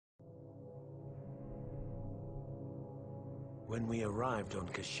When we arrived on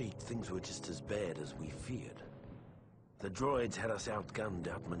Kashyyk, things were just as bad as we feared. The droids had us outgunned,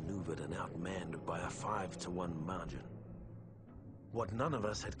 outmaneuvered, and outmanned by a 5-to-1 margin. What none of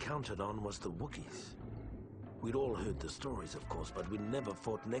us had counted on was the Wookiees. We'd all heard the stories, of course, but we'd never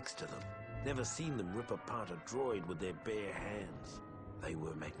fought next to them. Never seen them rip apart a droid with their bare hands. They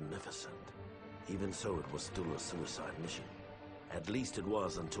were magnificent. Even so, it was still a suicide mission. At least it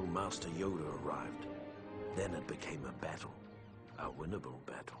was until Master Yoda arrived. Then it became a battle. A winnable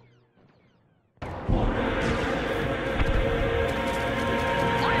battle.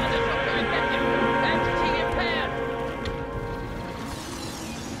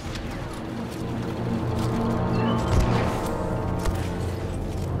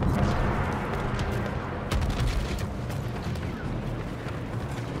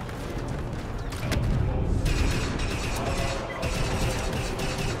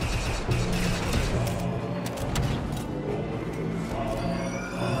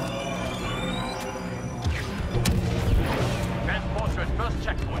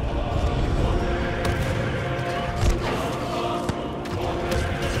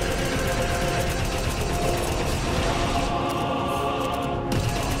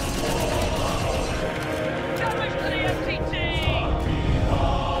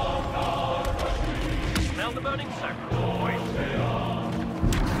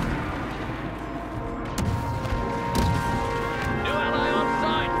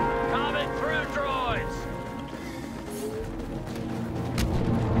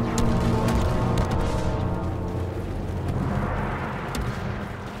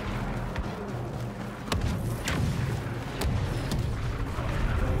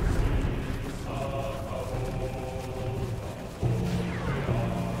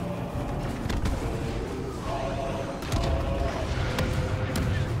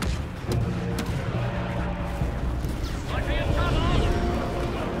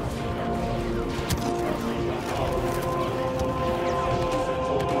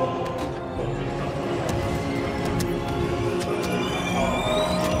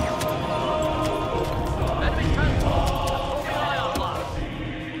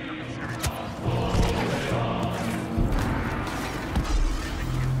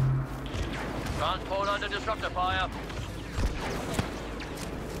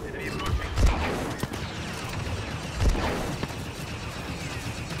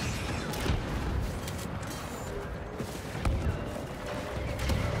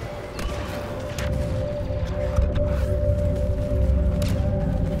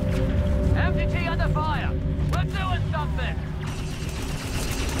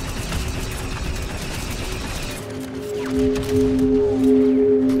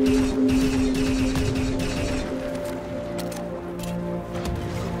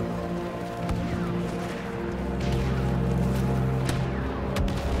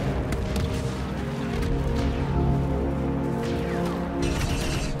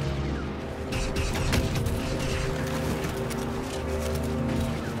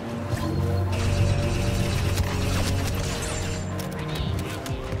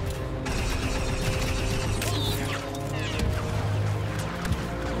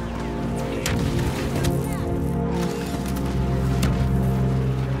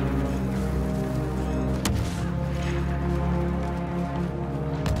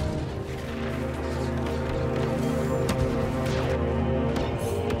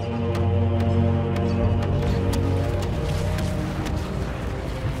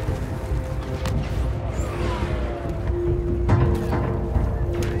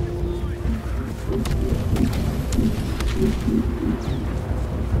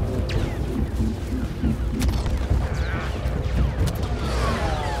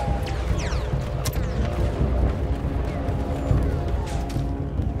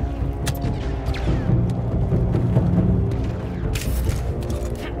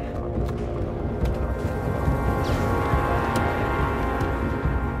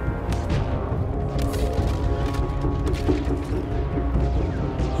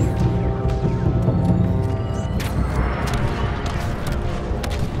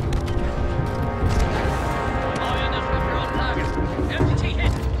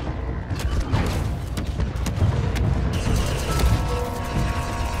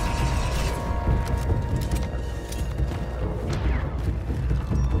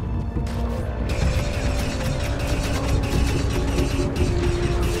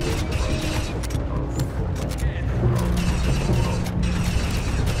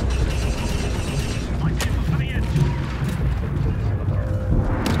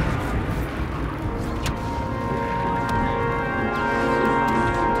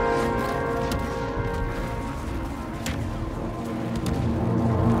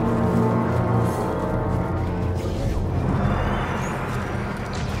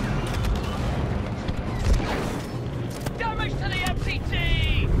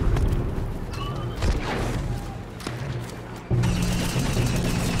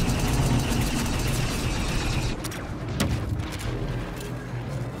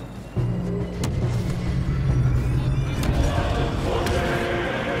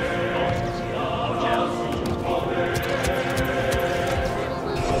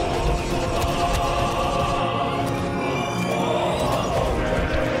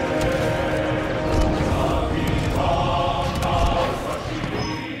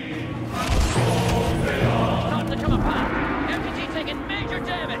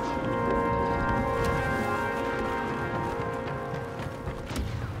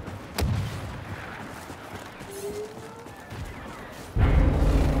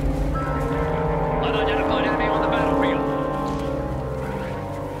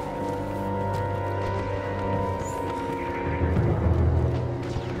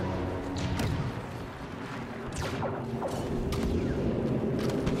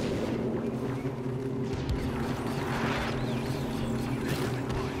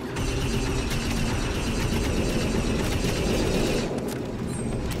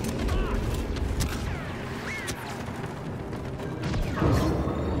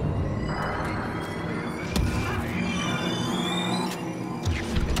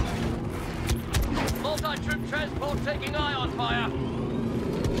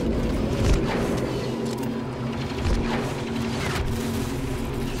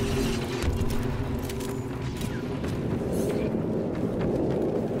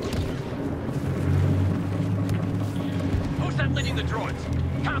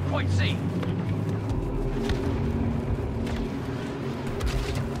 droid C.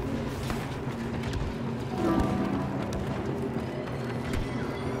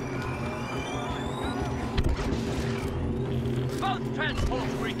 Both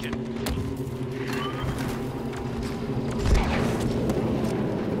transports weakened.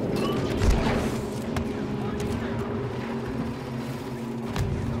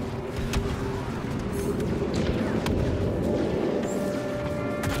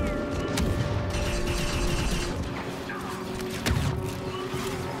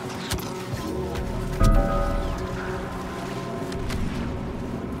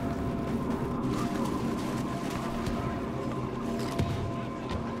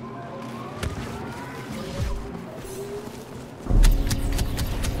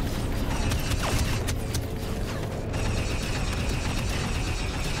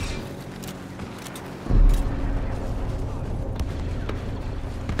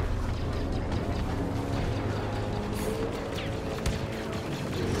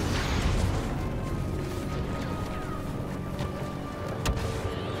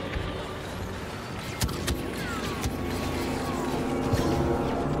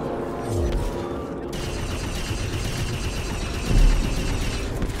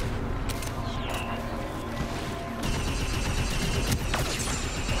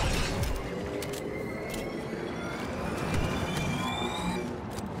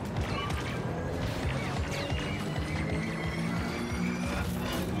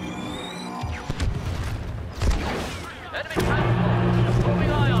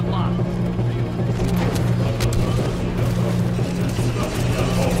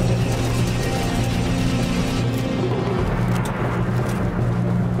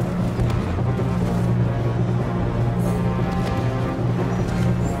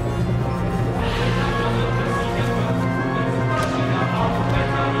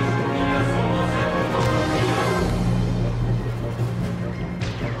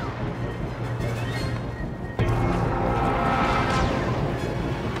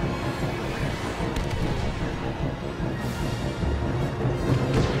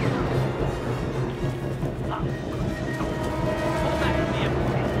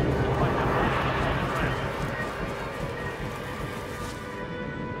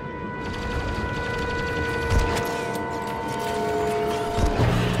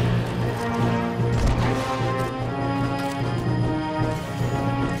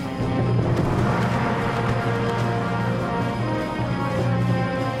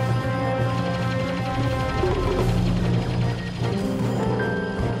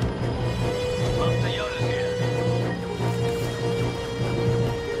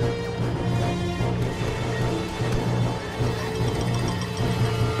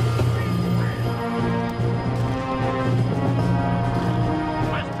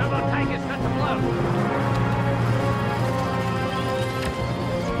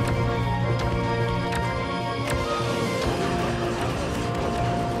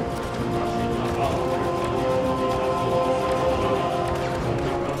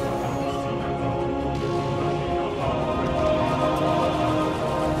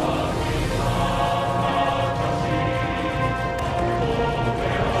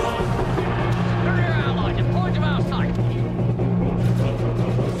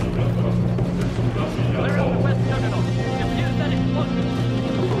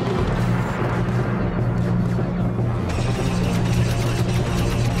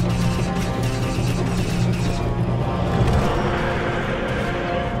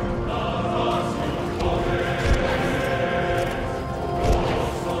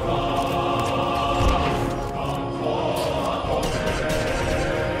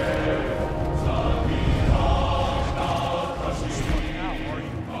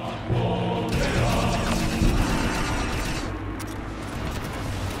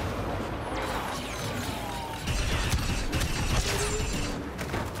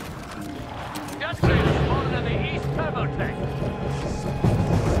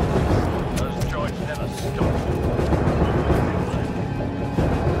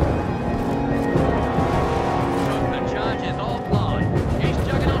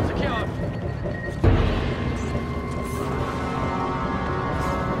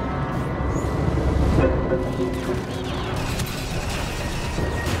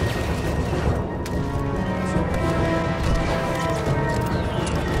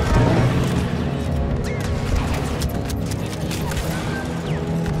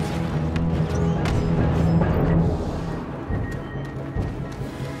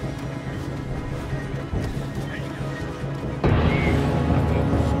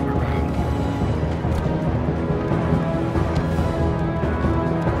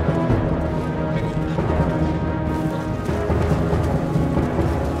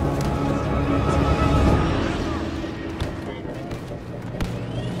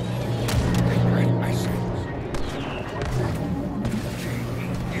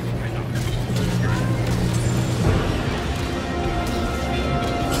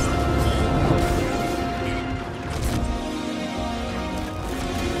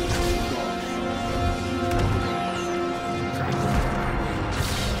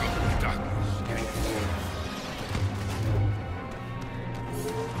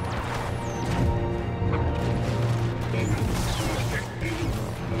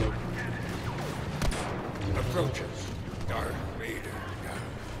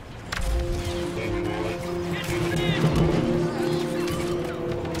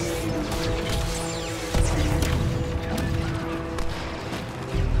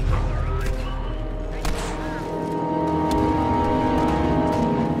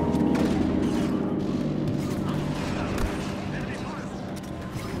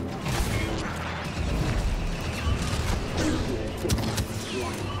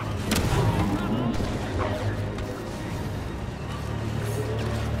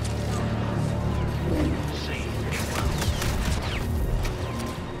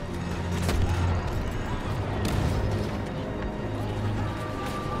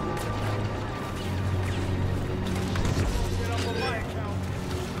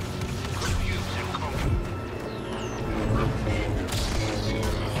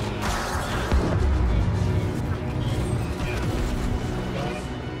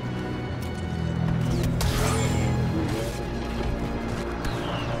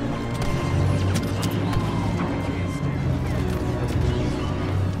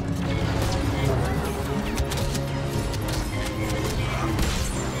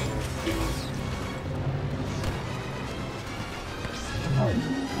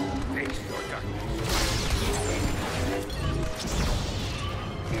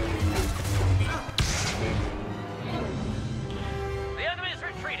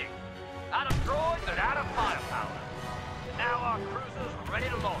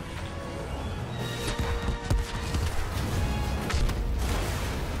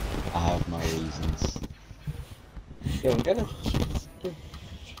 have my reasons. Yo, I'm gonna.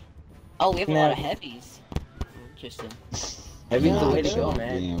 Oh, we have a lot of heavies. Interesting. Heavy's the Nah, way to actually, go, not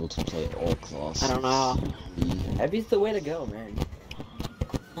man. being able to play all classes. I don't know. Heavy's the way to go, man.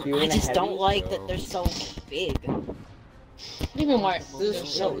 If you're I in a just don't heavy, like that they're so big. Even more. This They're is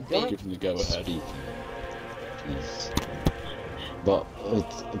so no, big. Give them the go ahead. Jeez. But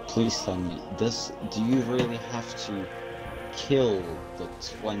please tell me, do you really have to kill the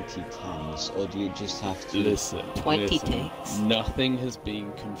 20 tanks, or do you just have to? Listen, 20 listen, tanks. Nothing has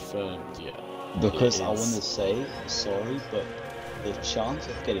been confirmed yet. Because It I want is- to say, sorry, but the chance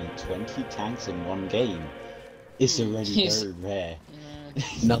of getting 20 tanks in one game is already Yes. very rare.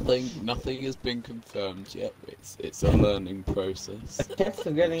 Nothing has been confirmed yet. It's a learning process. the chance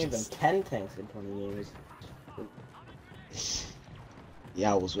of getting even 10 tanks in 20 games.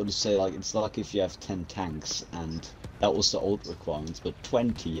 Yeah, I was going to say, like, it's like if you have 10 tanks, and that was the old requirements, but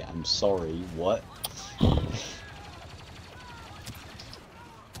 20, I'm sorry, what? Oh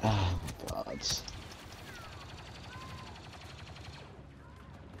my god.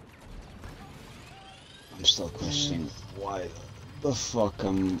 I'm still questioning why the fuck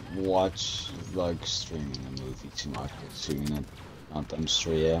I'm streaming a movie to my cartoon at not them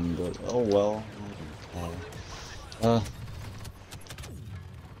 3 AM, but oh well, I don't care.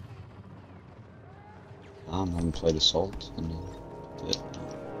 I haven't played Assault, and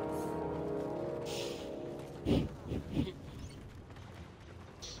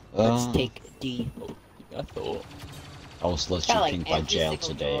Let's take D. I thought. I was Kinda literally like kicked by every jail single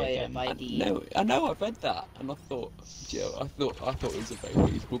today droid again. by D. I know. I read that, and I thought, Joe. I thought it was a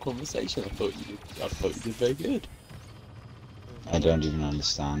very reasonable conversation. I thought you did very good. I don't even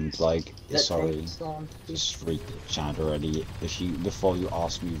understand. Like, That sorry, tank still on? just read the chat already. Before you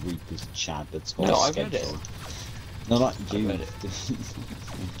ask me, read the chat. That's called No, I read it. schedule. No, not I you. read it.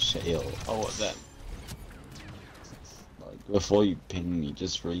 Chill. Oh, what then? Like, before you ping me,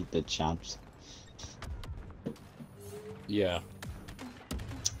 just read the chat. Yeah.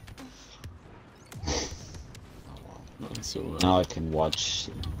 That's alright. Now I can watch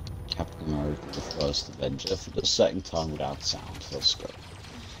Captain America: The First Avenger for the second time without sound. Let's go.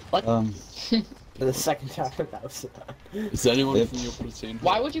 What? For the second time, that was Is there anyone Yep. from your platoon?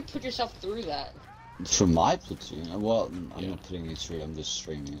 Why would you put yourself through that? From my platoon, well, I'm Yeah. not putting it through. I'm just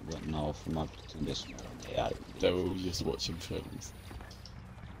streaming it. But no, from my platoon, there's no AI. They were all just watching films.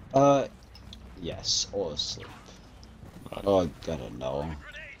 Yes, or asleep. Right. Oh, I don't know.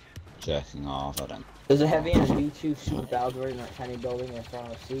 Jacking off. I don't. There's a heavy and a B2 shoot Bowser in that tiny building in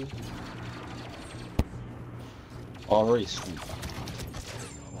front of C. Already streamed.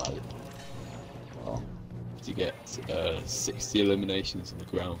 Well, You get 60 eliminations in the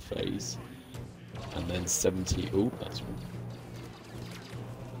ground phase, and then 70. Oh, that's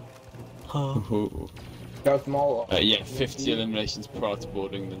one. Ooh. Go from all. Yeah, 50 eliminations prior to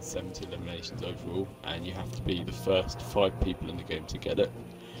boarding, then 70 eliminations overall, and you have to be the first 5 people in the game to get it.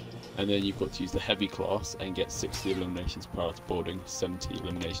 And then you've got to use the heavy class and get 60 eliminations prior to boarding, 70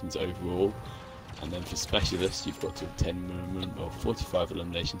 eliminations overall. And then for specialists, you've got to have 10 minimum or 45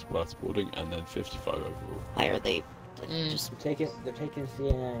 eliminations prior to boarding, and then 55 overall. Why are they just They're taking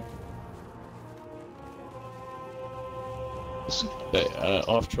CNA.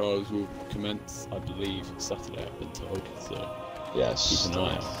 After trials will commence, I believe, Saturday, I've been told, so yes. keep an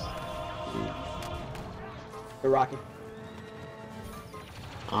eye out. The rocket.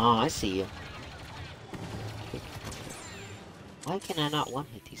 Oh, I see you. Why can I not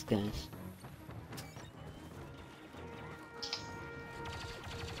one-hit these guys?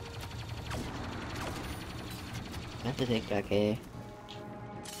 I have to take back A.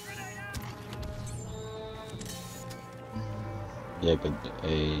 Yeah, but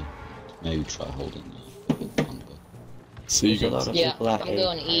maybe try holding a bit longer. So you There's a lot go, of Yeah, people at I'm A.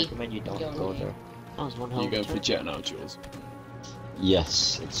 going I E. recommend you don't Going go E. there. That was one hell you of a going for turn. jet now, Jules?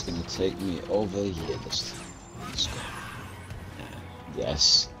 Yes, it's gonna take me over a year this time. Let's go.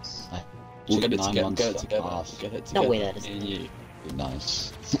 Yes. We'll took get it 9 together. months Get it to together. half. Get it No together. way that is- Me and you Be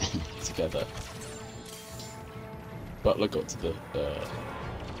nice. together. Butler got to the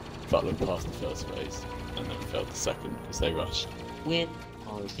Butler passed the first phase and then failed the second because they rushed. Win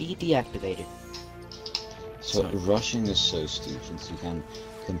or be deactivated. So So- rushing is so stupid. You can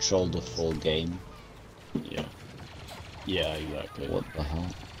control the full game. Yeah. Yeah, exactly. What the hell?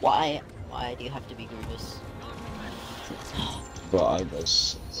 Why do you have to be Grievous? But I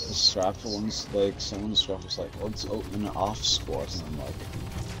was strapped once. Like someone strapped was like, "Let's open an off squad," and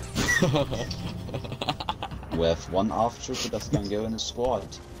I'm like, "We have one off trooper that's gonna go in a squad.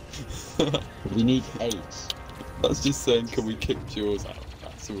 We need 8." That's just saying, can we kick Jules out?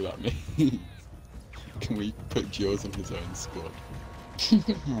 That's all that means. Can we put yours on his own squad?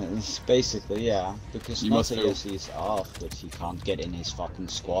 It's basically, yeah, because You not must feel- because he's off, but he can't get in his fucking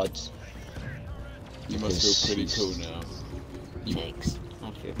squad. You must Because feel pretty he's- cool now. Tanks. My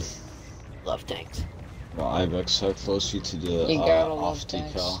favorite. Love tanks. Well, I work so closely to the You gotta love off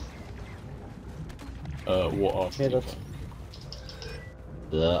tanks. decal. What after? Yeah, that's-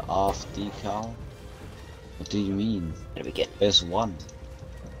 The off decal? What do you mean? What do we get? There's one.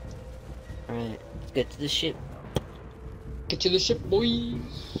 Alright, let's get to the ship. Get to the ship, boys.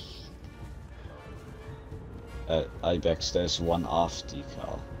 Ibex, there's one off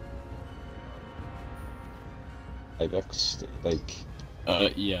decal. Ibex, like,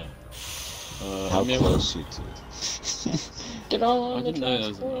 Yeah. how I mean, close you to? Get on I the didn't know there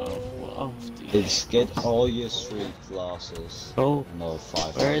was an transport. after. It's get all your 3 classes. Oh, No,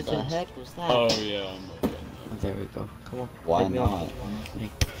 5. where Ibex. the heck was that? Oh yeah, I'm not getting Oh, there we go. Come on. Why let me off. not? Hey.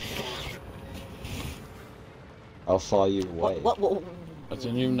 How far are you away? What? I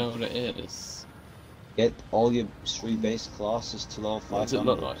don't even know what it is. Get all your 3 base classes to level 500. What does it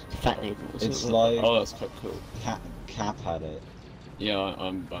look like? Fat name. What's It's it look like Oh, that's quite cool. Cap had it. Yeah,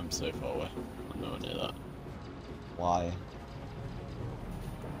 I'm so far away. I'm nowhere near that. Why?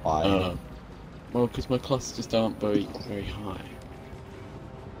 Why? Well, because my classes just aren't very high.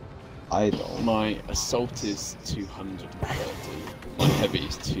 I don't. My assault is 230, my heavy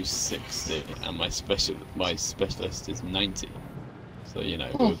is 260, and my specialist is 90. So you know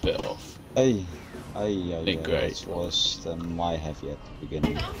we're a bit off. Hey, Ain't great. That's worse than my heavy at the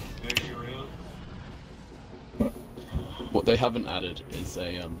beginning. What they haven't added is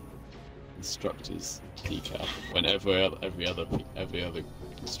a instructor's decal. When every other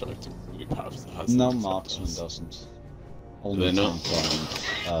instructor group has No an instructor. marksman doesn't. Only They're not? tank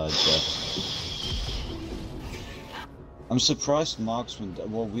and Jeff. I'm surprised marksman.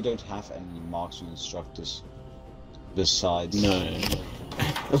 Well, we don't have any marksman instructors. Besides. No.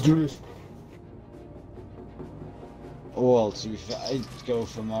 Let's do this. Well, to be fair, I'd go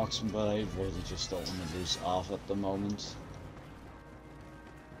for marksman, but I really just don't want to lose off at the moment.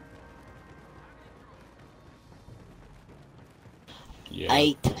 Yeah.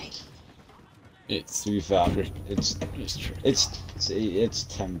 8. It's To be fair, tricky. it's tricky. it's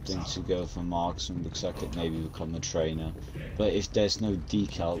tempting to go for marksman because I could maybe become a trainer, but if there's no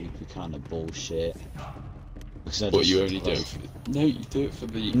decal, it would be kind of bullshit. Because I What just, you only do like- it for? No, you do it for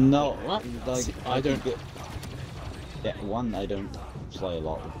the. No, What? like See, I I don't don't- get. Yeah, one, I don't play a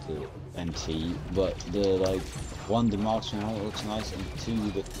lot with the NT, but the the marksman helmet looks nice, and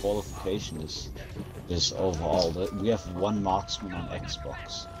 2, the qualification is overall. We have 1 marksman on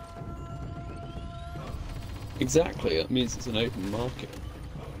Xbox. Exactly. That means it's an open market.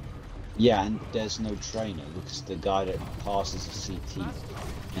 Yeah, and there's no trainer because the guy that passes a CT,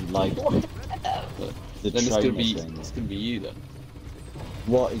 and like the Then trainer thing. it's gonna be you then.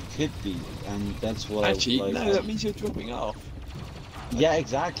 Well, it could be, and that's what Actually, I like. no, that means you're dropping off. Yeah,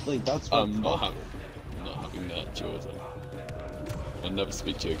 exactly. That's what. I'm not having that, Jordan. I'll never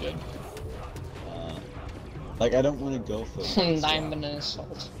speak to you again. Like, I don't want to go for. Diamond and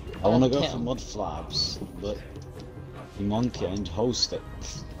assault. I want to go Yeah. for mud flaps, but you monkey and host it.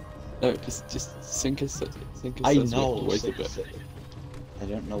 No, just sink us. I says know. we have to wait a it's- bit. I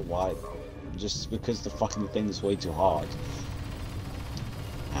don't know why. Just because the fucking thing is way too hard.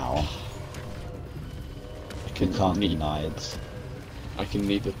 Ow. I You can can't need. deny it. I can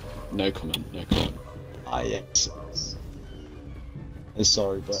need a no comment. No comment. Ah, yes.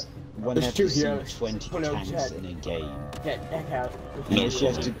 Sorry, but when There's have two you seen here. 20 Oh, no, tanks Chad. in a game? Get heck out. And No if you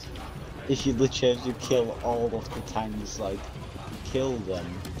have to, comment. if you literally have to kill all of the tanks, like, kill them,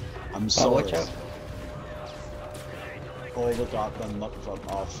 I'm sorry. watch out. All the goddamn nutclub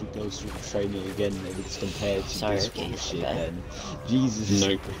after he goes through the training again, and it's compared to Sorry, this okay, bullshit okay. then. Jesus.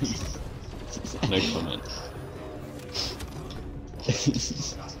 No. No comment.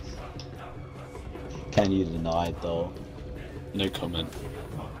 Can you deny it though? No comment.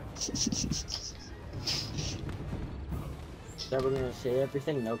 That we're gonna say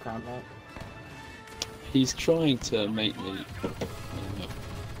everything, no comment. He's trying to make me.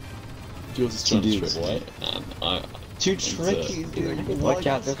 Yours is To trying to do trick me, what? and I. Too It's, tricky, dude. Watch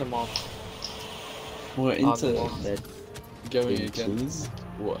out, there's a mob. We're into Ogden dead. going Into? against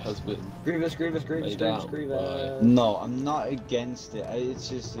what has been. Grievous. Laid out No, I'm not against it. It's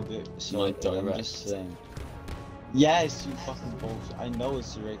just a bit. Sorry, I'm direct. just saying. Yes, you fucking bullshit. I know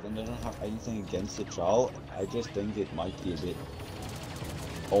it's direct, and I don't have anything against the trial. I just think it might be a bit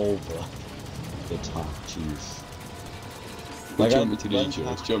over the top. Jeez. What do you Like, want me to do, I Jules?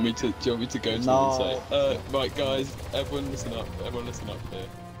 have- Do you want me to go to them No. and say, right guys, everyone listen up here.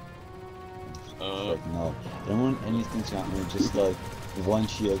 Like, no, I don't want anything to happen. I just like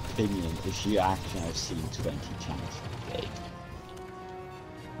want your opinion if you actually have seen 20 channels in the game.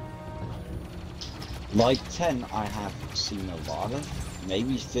 Like 10, I have seen a lot of,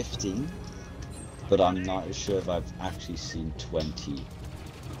 maybe 15, but I'm not sure if I've actually seen 20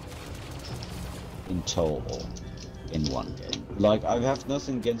 in total in one game. Like, I have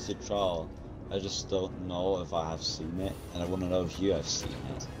nothing against the trial, I just don't know if I have seen it, and I want to know if you have seen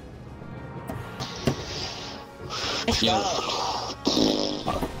it. Yeah.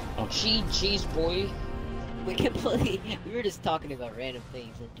 GG's, boy. We were just talking about random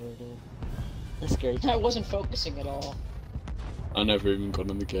things and that's great. I wasn't focusing at all. I never even got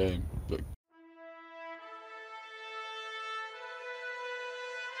in the game.